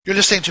You're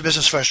listening to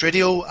Business First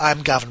Radio.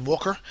 I'm Gavin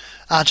Walker,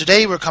 and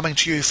today we're coming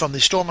to you from the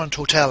Stormont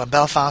Hotel in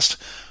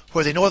Belfast,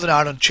 where the Northern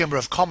Ireland Chamber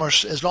of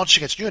Commerce is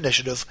launching its new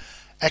initiative,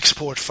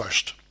 Export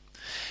First.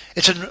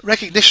 It's in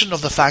recognition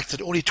of the fact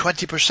that only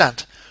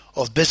 20%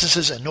 of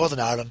businesses in Northern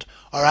Ireland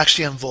are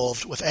actually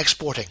involved with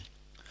exporting.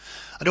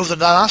 And over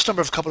the last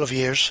couple of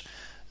years,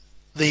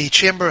 the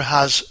Chamber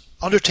has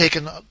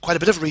undertaken quite a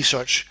bit of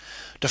research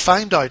to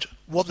find out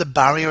what the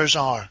barriers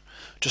are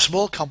to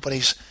small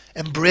companies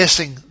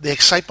embracing the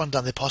excitement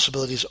and the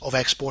possibilities of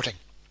exporting.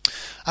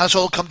 And it's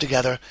all come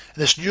together in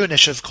this new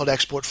initiative called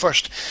Export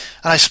First.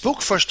 And I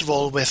spoke first of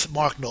all with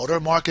Mark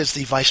Nodder. Mark is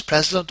the Vice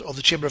President of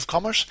the Chamber of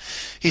Commerce.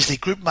 He's the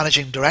Group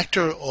Managing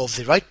Director of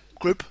the Right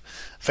Group,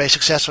 very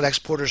successful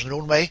exporters in their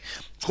own way.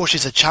 Of course,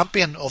 he's the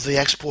champion of the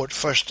Export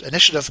First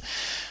initiative.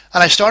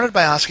 And I started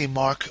by asking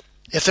Mark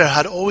if there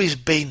had always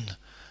been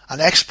an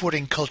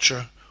exporting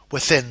culture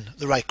within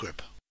the Right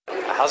Group.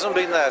 Hasn't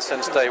been there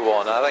since day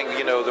one. I think,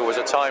 there was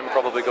a time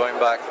probably going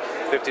back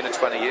 15 to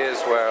 20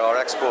 years where our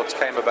exports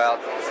came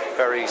about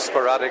very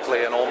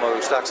sporadically and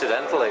almost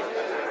accidentally.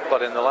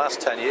 But in the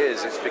last 10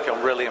 years, it's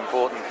become really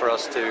important for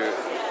us to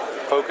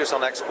focus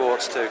on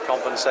exports to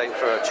compensate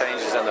for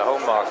changes in the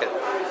home market.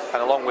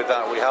 And along with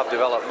that, we have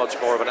developed much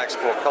more of an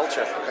export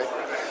culture. Okay.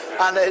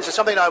 And is it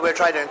something now we're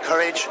trying to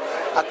encourage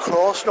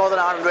across Northern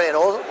Ireland, and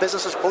all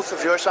businesses, both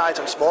of your size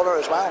and smaller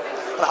as well?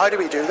 And how do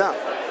we do that?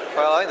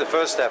 Well, I think the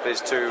first step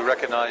is to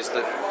recognise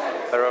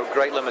that there are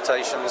great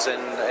limitations in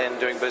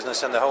doing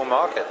business in the home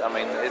market. I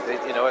mean, I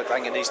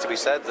think it needs to be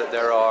said that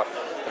there are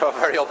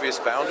very obvious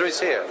boundaries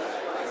here,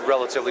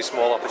 relatively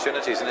small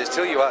opportunities, and it's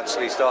till you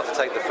actually start to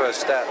take the first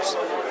steps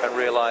and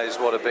realise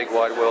what a big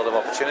wide world of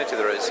opportunity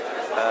there is.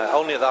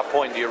 Only at that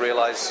point do you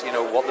realise,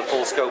 what the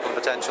full scope and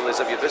potential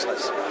is of your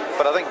business.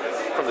 But I think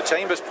from the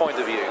Chamber's point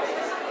of view,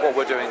 what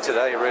we're doing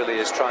today really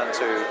is trying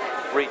to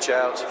reach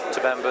out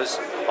to members,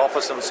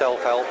 offer some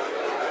self-help,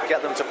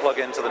 get them to plug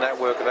into the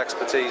network of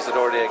expertise that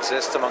already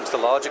exists amongst the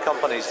larger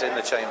companies in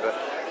the Chamber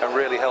and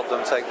really help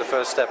them take the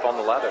first step on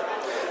the ladder.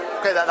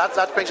 Okay,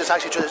 that brings us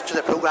actually to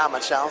the programme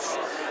itself.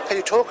 Can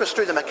you talk us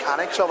through the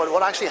mechanics of it?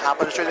 What actually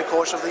happens during the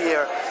course of the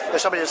year if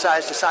somebody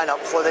decides to sign up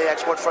for the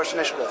Export First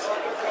initiative?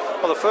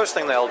 Well, the first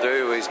thing they'll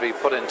do is be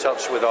put in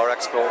touch with our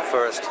Export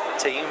First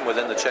team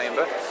within the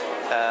Chamber.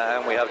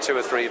 And we have 2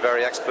 or 3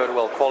 very expert,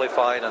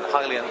 well-qualified and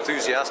highly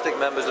enthusiastic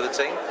members of the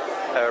team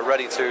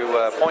ready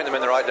to point them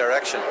in the right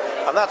direction.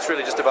 And that's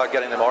really just about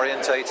getting them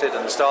orientated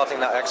and starting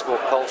that export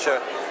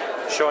culture,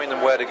 showing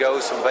them where to go,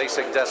 some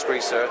basic desk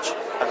research,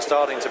 and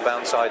starting to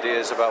bounce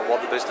ideas about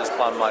what the business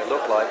plan might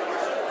look like.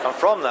 And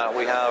from that,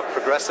 we have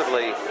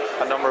progressively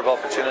a number of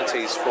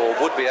opportunities for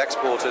would-be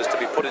exporters to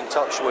be put in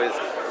touch with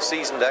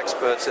seasoned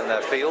experts in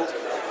their field.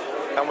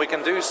 And we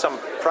can do some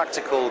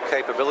practical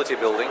capability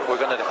building. We're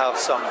going to have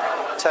some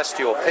test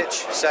your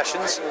pitch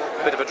sessions,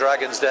 a bit of a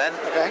dragon's den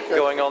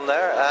going on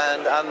there.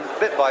 And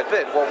bit by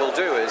bit, what we'll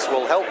do is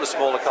we'll help the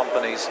smaller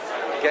companies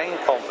gain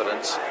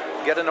confidence,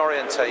 get an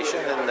orientation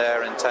in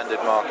their intended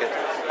market,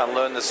 and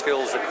learn the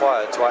skills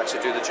required to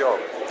actually do the job.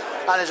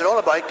 And is it all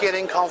about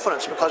gaining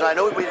confidence? Because I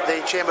know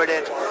the Chamber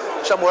did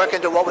some work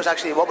into what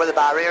were the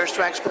barriers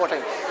to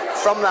exporting.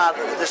 From that,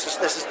 this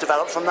is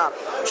developed from that.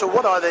 So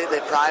what are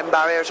the prime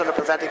barriers that are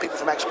preventing people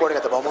from exporting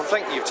at the moment?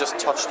 I think you've just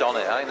touched on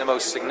it. I think the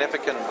most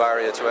significant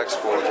barrier to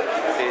export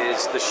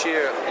is the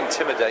sheer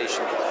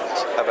intimidation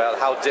about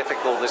how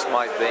difficult this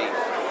might be.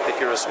 If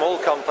you're a small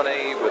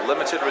company with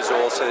limited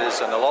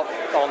resources and a lot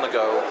on the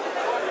go,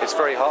 it's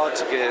very hard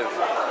to give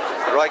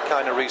the right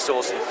kind of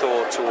resource and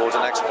thought towards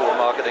an export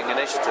marketing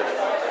initiative.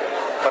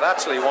 But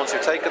actually, once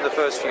you've taken the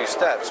first few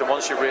steps and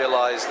once you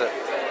realise that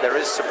there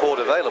is support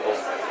available,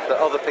 that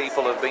other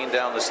people have been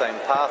down the same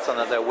path and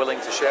that they're willing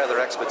to share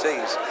their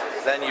expertise,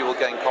 then you will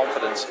gain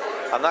confidence.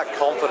 And that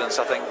confidence,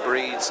 I think,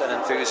 breeds an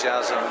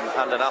enthusiasm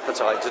and an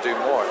appetite to do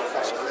more.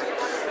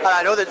 And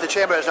I know that the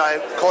Chamber is now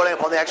calling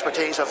upon the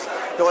expertise of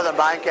Northern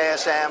Bank,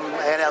 ASM,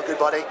 ANL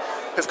Goodbody,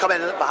 who've come in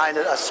behind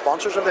it as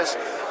sponsors of this.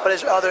 But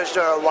is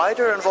there a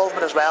wider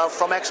involvement as well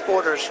from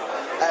exporters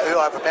who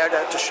are prepared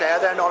to share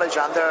their knowledge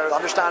and their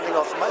understanding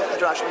of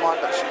international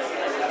markets?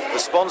 The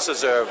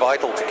sponsors are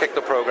vital to kick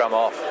the programme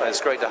off, and it's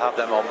great to have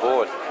them on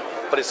board.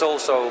 But it's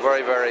also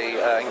very,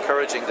 very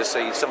encouraging to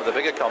see some of the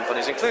bigger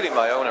companies, including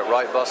my own at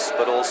Wrightbus,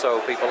 but also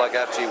people like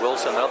FG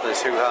Wilson and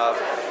others who have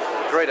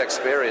great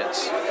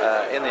experience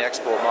in the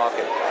export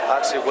market,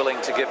 actually willing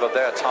to give up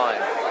their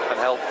time and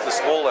help the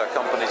smaller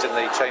companies in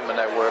the Chamber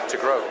network to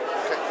grow.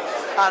 Okay.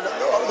 And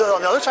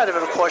on the other side of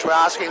it, of course, we're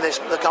asking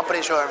the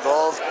companies who are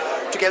involved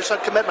to give some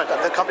commitment,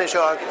 and the companies who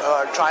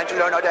are trying to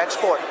learn how to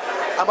export,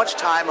 how much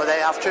time will they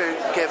have to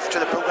give to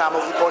the programme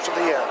over the course of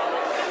the year?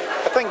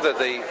 I think that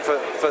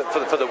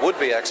for the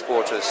would-be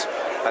exporters,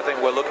 I think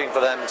we're looking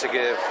for them to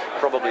give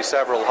probably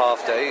several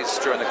half days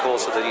during the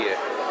course of the year.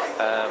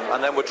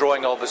 And then we're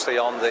drawing obviously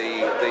on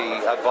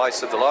the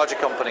advice of the larger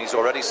companies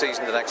already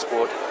seasoned in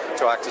export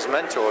to act as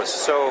mentors.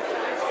 So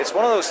it's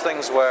one of those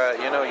things where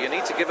you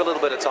need to give a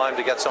little bit of time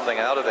to get something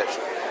out of it,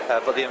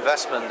 but the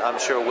investment, I'm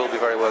sure, will be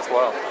very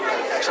worthwhile.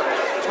 Excellent.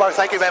 Mark,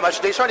 thank you very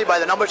much. Certainly by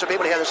the numbers of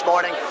people here this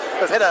morning,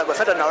 we've hit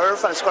a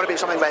nerve, and it's going to be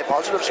something very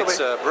positive. It's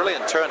a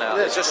brilliant turnout.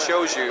 It just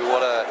shows you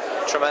what a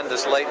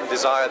tremendous latent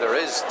desire there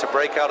is to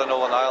break out of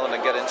Northern Ireland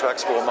and get into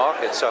export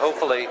markets. So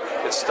hopefully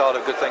it's the start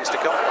of good things to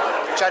come.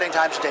 Exciting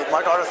times indeed.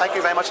 Mark Arthur, thank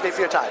you very much indeed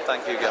for your time.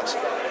 Thank you, Gavin.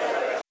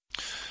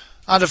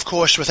 And of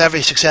course, with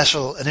every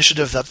successful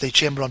initiative that the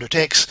Chamber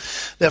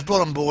undertakes, they've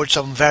brought on board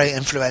some very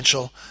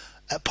influential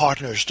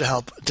partners to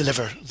help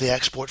deliver the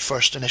Export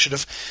First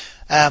initiative.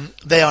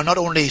 They are not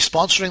only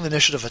sponsoring the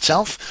initiative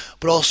itself,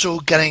 but also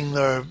getting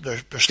their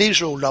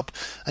sleeves rolled up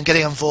and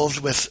getting involved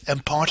with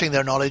imparting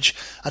their knowledge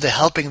and to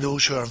helping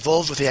those who are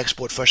involved with the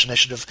Export First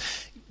initiative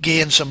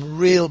gain some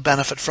real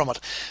benefit from it.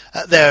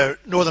 They're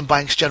Northern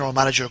Bank's General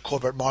Manager of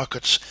Corporate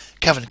Markets,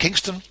 Kevin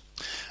Kingston,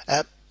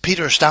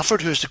 Peter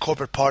Stafford, who is the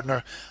corporate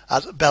partner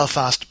at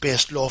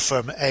Belfast-based law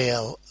firm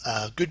A.L.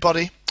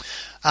 Goodbody,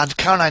 and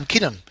Caroline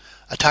Keenan,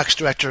 a tax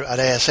director at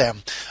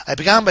ASM. I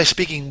began by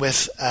speaking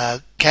with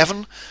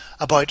Kevin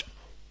about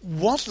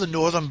what the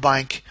Northern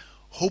Bank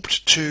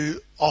hoped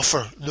to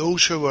offer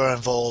those who were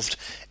involved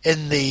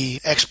in the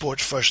Export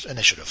First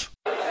initiative.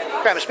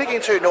 I'm speaking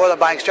to Northern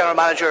Bank's General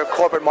Manager of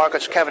Corporate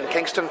Markets, Kevin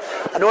Kingston.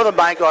 And Northern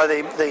Bank are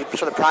the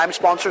sort of prime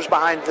sponsors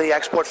behind the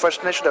Export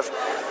First initiative.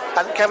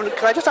 And Kevin,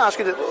 can I just ask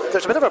you,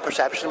 there's a bit of a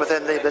perception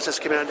within the business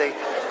community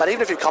that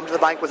even if you come to the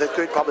bank with a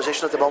good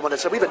proposition at the moment,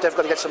 it's a wee bit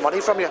difficult to get some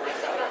money from you.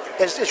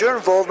 Is your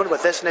involvement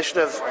with this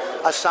initiative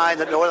a sign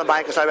that Northern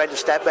Bank is now ready to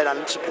step in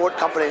and support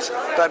companies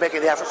that are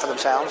making the effort for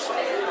themselves?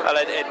 Well,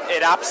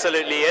 it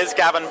absolutely is,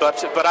 Gavin,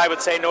 but I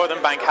would say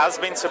Northern Bank has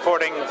been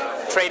supporting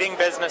trading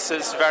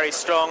businesses very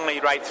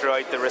strongly right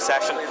throughout the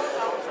recession.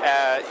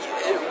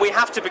 We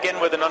have to begin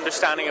with an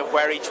understanding of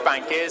where each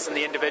bank is and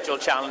the individual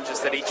challenges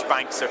that each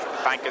bank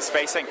is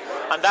facing,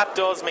 and that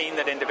does mean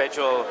that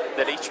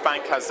each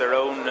bank has their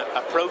own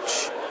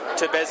approach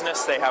to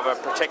business. They have a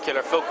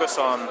particular focus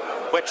on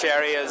which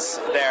areas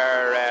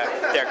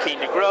they're keen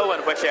to grow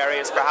and which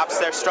areas perhaps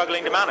they're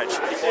struggling to manage.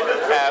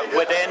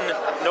 Within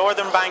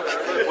Northern Bank,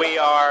 we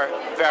are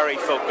very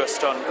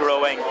focused on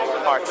growing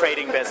our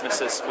trading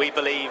businesses. We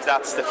believe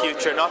that's the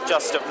future, not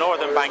just of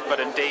Northern Bank, but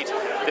indeed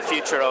the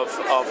future of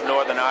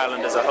Northern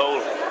Ireland as a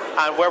whole.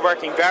 And we're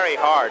working very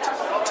hard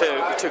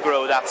to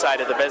grow that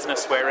side of the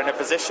business. We're in a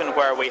position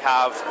where we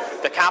have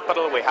the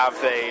capital, we have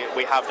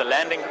the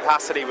lending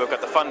capacity, we've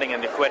got the funding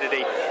and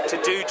liquidity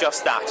to do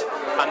just that.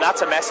 And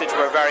that's a message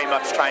we're very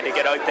much trying to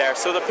get out there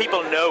so that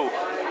people know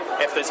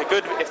if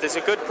there's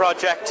a good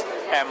project,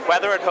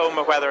 whether at home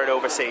or whether at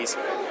overseas,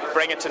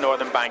 bring it to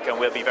Northern Bank and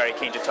we'll be very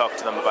keen to talk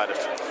to them about it.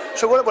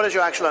 So what is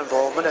your actual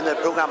involvement in the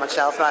programme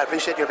itself? Now, I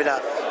appreciate you being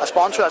a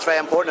sponsor, that's very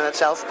important in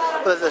itself,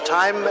 but the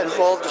time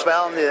involved as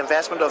well and the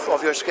investment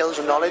of your skills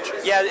and knowledge?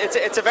 Yeah,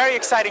 it's a very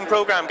exciting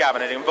programme,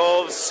 Gavin. It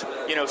involves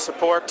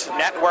support,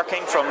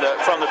 networking from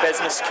the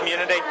business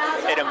community.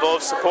 It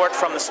involves support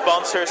from the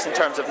sponsors in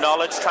terms of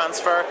knowledge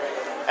transfer.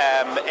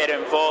 It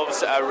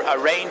involves a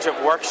range of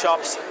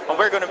workshops, and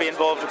we're going to be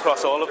involved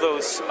across all of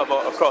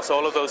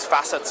those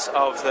facets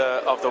of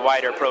the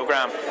wider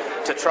programme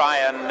to try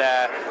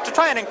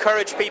and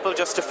encourage people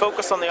just to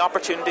focus on the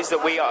opportunities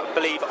that we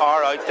believe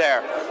are out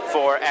there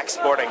for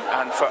exporting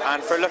and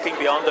for looking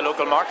beyond the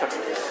local market.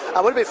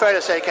 And would it be fair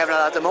to say, Kevin,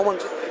 at the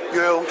moment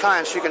your own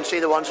clients, you can see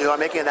the ones who are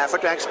making an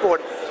effort to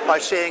export are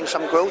seeing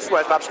some growth,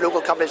 whereas perhaps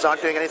local companies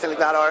aren't doing anything like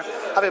that or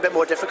having a bit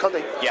more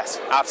difficulty? Yes,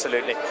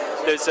 absolutely.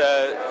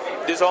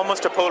 There's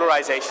almost a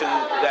polarisation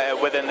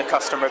within the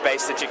customer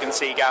base that you can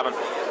see, Gavin.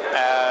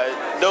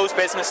 Those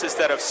businesses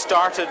that have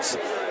started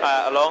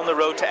along the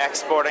road to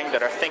exporting,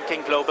 that are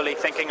thinking globally,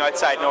 thinking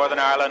outside Northern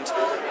Ireland,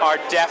 are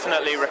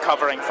definitely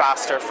recovering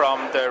faster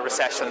from the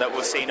recession that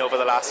we've seen over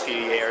the last few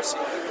years.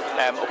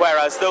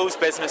 Whereas those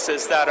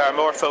businesses that are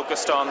more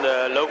focused on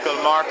the local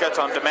market,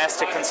 on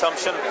domestic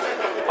consumption,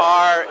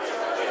 are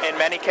in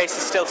many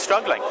cases still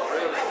struggling.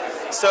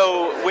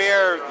 So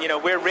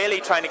we're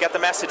really trying to get the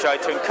message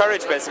out to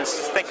encourage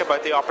businesses to think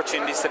about the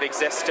opportunities that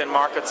exist in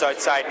markets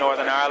outside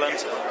Northern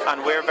Ireland,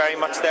 and we're very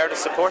much there to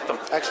support them.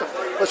 Excellent.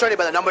 Well, certainly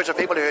by the numbers of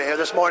people who are here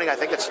this morning, I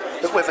think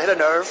we've hit a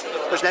nerve.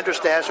 There's an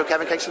interest there, so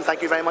Kevin Kingston,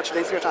 thank you very much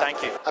indeed for your time.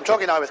 Thank you. I'm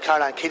talking now with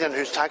Caroline Keenan,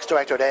 who's Tax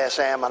Director at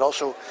ASM, and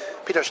also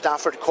Peter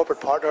Stafford,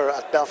 Corporate Partner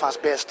at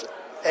Belfast-based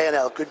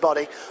A&L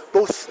Goodbody,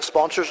 both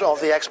sponsors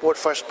of the Export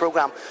First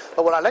programme.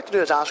 But what I'd like to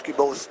do is ask you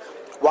both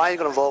why you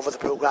got involved with the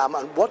programme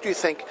and what do you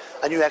think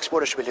a new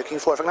exporter should be looking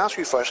for. If I can ask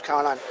you first,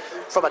 Caroline,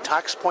 from a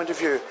tax point of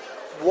view,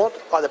 what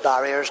are the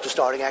barriers to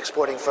starting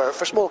exporting for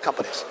small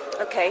companies?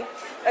 Okay.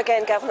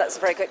 Again, Gavin, that's a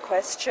very good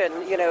question.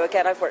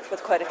 Again, I've worked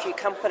with quite a few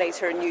companies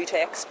who are new to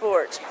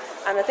export,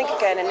 and I think,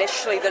 again,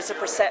 initially there's a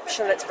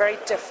perception that it's very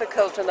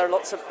difficult and there are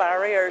lots of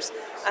barriers,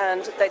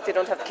 and that they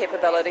don't have the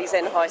capabilities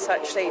in-house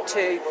actually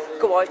to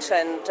go out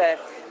and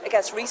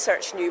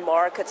research new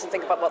markets and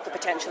think about what the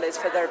potential is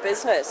for their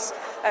business.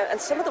 And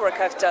some of the work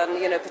I've done,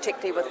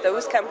 particularly with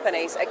those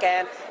companies,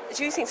 again, is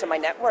using some of my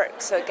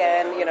network. So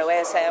again,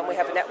 ASM, we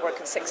have a network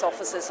of 6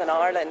 offices in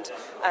Ireland,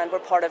 and we're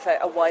part of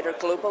a wider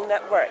global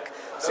network.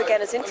 So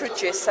again, it's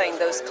introducing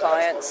those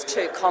clients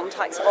to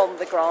contacts on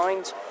the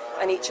ground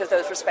in each of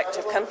those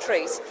respective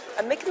countries,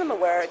 and making them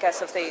aware, I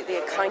guess, of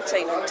the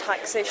accounting and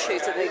tax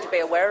issues that they need to be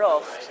aware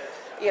of.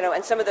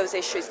 And some of those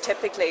issues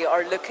typically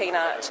are looking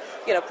at,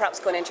 perhaps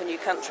going into a new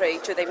country,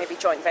 do they maybe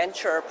joint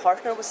venture or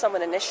partner with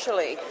someone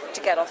initially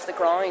to get off the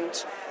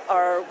ground,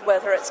 or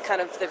whether it's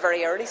kind of the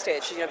very early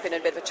stage, being a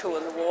bit of a toe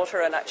in the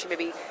water and actually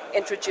maybe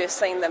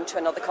introducing them to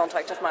another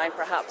contact of mine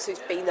perhaps who's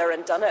been there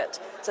and done it.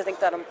 So I think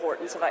that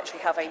importance of actually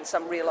having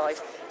some real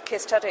life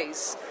case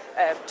studies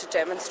to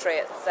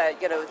demonstrate that,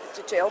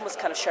 to almost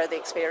kind of share the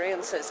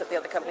experiences that the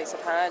other companies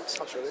have had.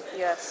 Absolutely.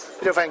 Yes.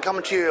 Peter, if I can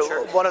come to you,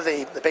 Sure. One of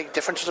the big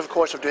differences, of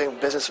course, of doing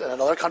business in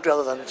another country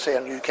other than, say,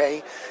 in the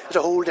UK, is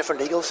a whole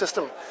different legal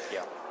system.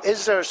 Yeah.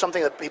 Is there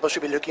something that people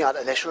should be looking at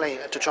initially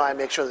to try and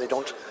make sure they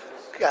don't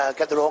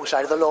get the wrong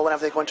side of the law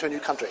whenever they go into a new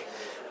country?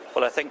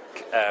 Well, I think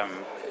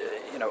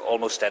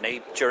almost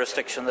any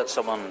jurisdiction that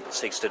someone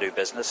seeks to do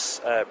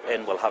business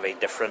in will have a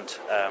different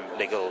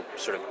legal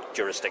sort of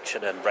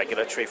jurisdiction and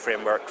regulatory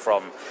framework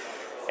from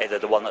either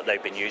the one that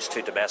they've been used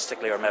to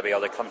domestically or maybe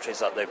other countries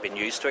that they've been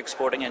used to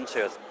exporting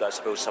into. I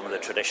suppose some of the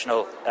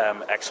traditional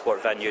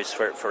export venues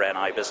for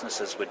NI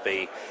businesses would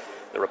be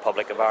the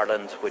Republic of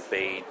Ireland, would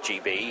be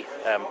GB.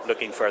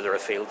 Looking further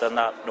afield than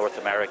that, North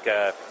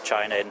America,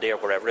 China, India,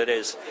 wherever it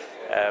is,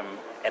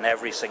 in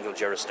every single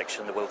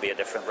jurisdiction there will be a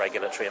different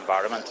regulatory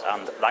environment,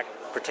 and that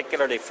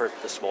particularly for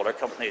the smaller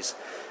companies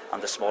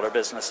and the smaller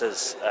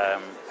businesses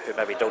who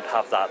maybe don't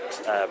have that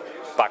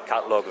back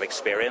catalogue of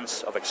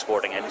experience of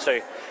exporting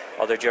into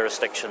other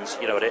jurisdictions.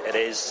 It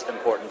is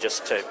important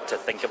just to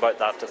think about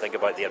that, to think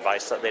about the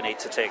advice that they need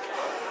to take.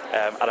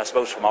 And I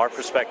suppose from our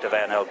perspective,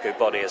 A&L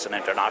Goodbody is an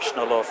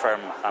international law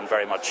firm and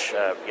very much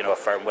a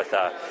firm with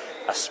a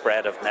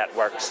spread of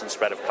networks and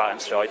spread of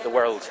clients throughout the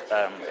world.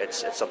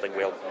 It's something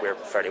we're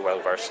fairly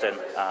well versed in,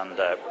 and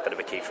a bit of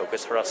a key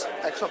focus for us.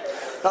 Excellent.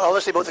 Now,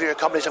 obviously, both of your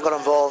companies have got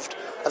involved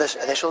at this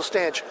initial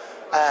stage,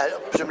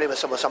 presumably with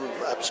some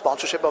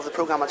sponsorship of the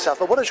programme itself.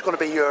 But what is going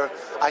to be your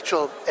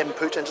actual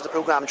input into the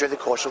programme during the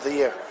course of the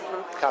year?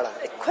 Caroline?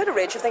 Quite a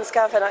range of things,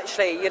 Gavin,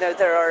 actually.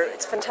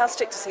 It's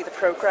fantastic to see the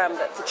programme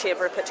that the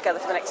Chamber put together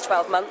for the next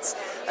 12 months.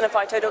 And in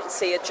fact, I don't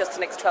see it just the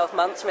next 12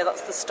 months. I mean,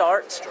 that's the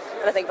start.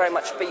 And I think very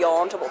much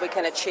beyond what we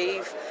can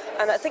achieve.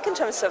 And I think in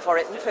terms of our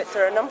input,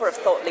 there are a number of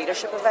thought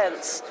leadership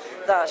events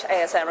that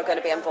ASM are going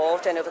to be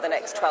involved in over the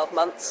next 12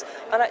 months.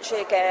 And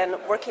actually, again,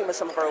 working with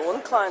some of our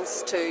own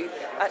clients to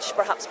actually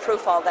perhaps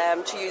profile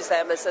them, to use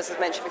them as I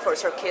mentioned before,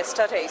 sort of case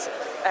studies,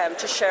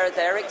 to share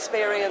their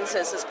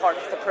experiences as part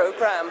of the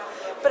programme.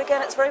 But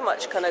again, it's very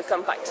much kind of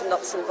come back to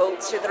nuts and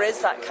bolts. There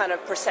is that kind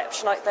of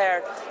perception out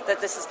there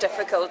that this is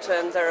difficult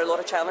and there are a lot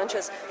of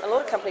challenges. And a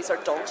lot of companies are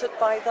daunted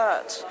by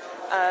that.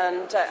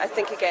 And I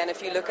think, again,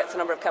 if you look at the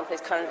number of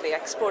companies currently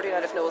exporting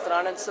out of Northern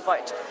Ireland, it's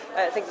about,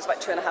 I think there's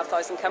about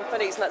 2,500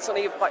 companies, and that's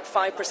only about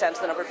 5% of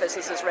the number of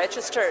businesses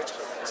registered.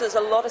 So there's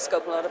a lot of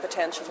scope and a lot of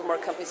potential for more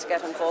companies to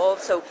get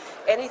involved. So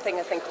anything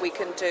I think we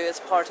can do as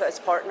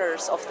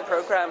partners of the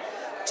programme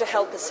to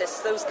help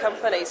assist those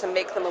companies and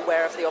make them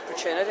aware of the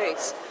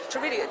opportunities to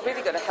really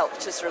going to help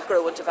to sort of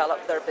grow and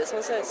develop their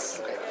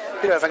businesses. Okay.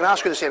 Peter, if I can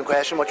ask you the same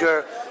question, what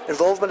your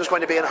involvement is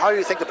going to be and how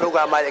you think the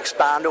programme might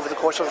expand over the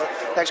course of the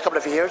next couple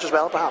of years as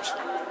well, perhaps?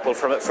 Well,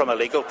 from a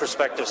legal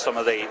perspective, some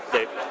of the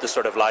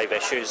sort of live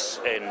issues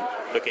in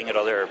looking at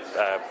other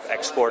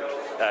export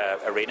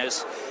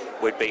arenas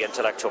would be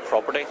intellectual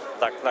property.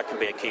 That can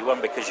be a key one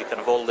because you can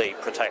have all the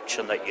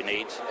protection that you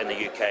need in the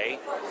UK,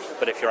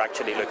 but if you're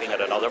actually looking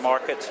at another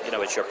market,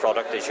 is your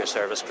product, is your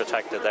service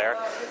protected there?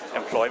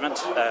 Employment,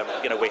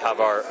 we have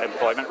our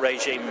employment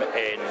regime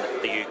in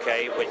the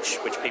UK, which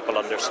people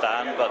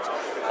understand, but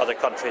other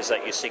countries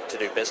that you seek to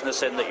do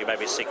business in, that you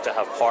maybe seek to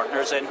have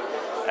partners in,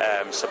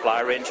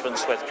 supply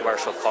arrangements with,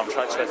 commercial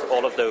contracts with,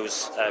 all of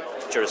those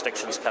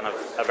jurisdictions kind of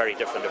a very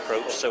different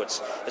approach. So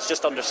it's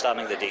just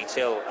understanding the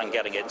detail and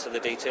getting into the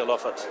detail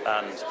of it,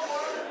 and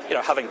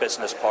having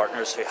business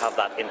partners who have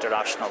that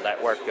international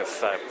network of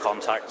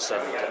contacts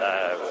and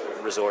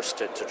resource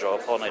to draw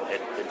upon in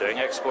doing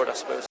export, I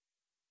suppose.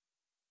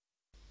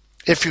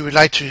 If you would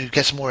like to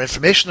get some more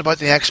information about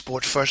the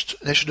Export First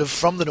initiative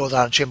from the Northern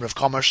Ireland Chamber of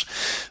Commerce,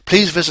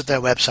 please visit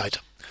their website,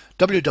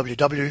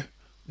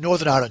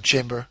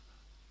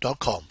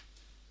 www.northernirelandchamber.com.